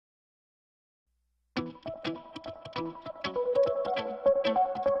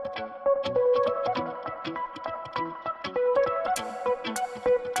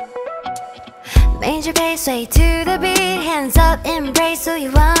Change your pace, sway to the beat. Hands up, embrace who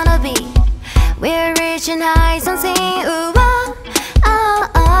you wanna be. We're reaching heights unseen. Ooh, oh, oh,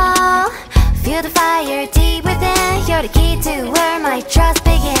 oh. Feel the fire deep within. You're the key to where my trust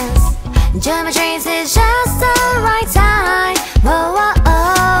begins. Join my dreams, it's just the right time. Whoa, whoa,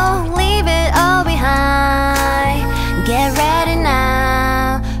 oh, leave it all behind. Get ready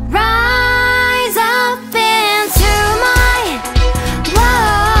now. Rise up into my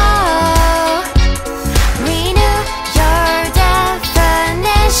whoa. Renew your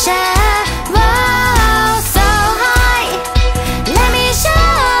definition. Whoa, so high. Let me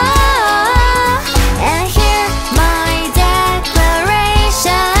show and hear my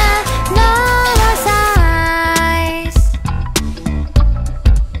declaration. No more sighs.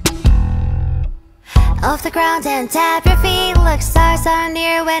 Off the ground and tap your feet. Look, stars are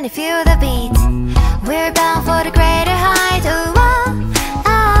near when you feel the beat. We're bound for the greater height. Ooh,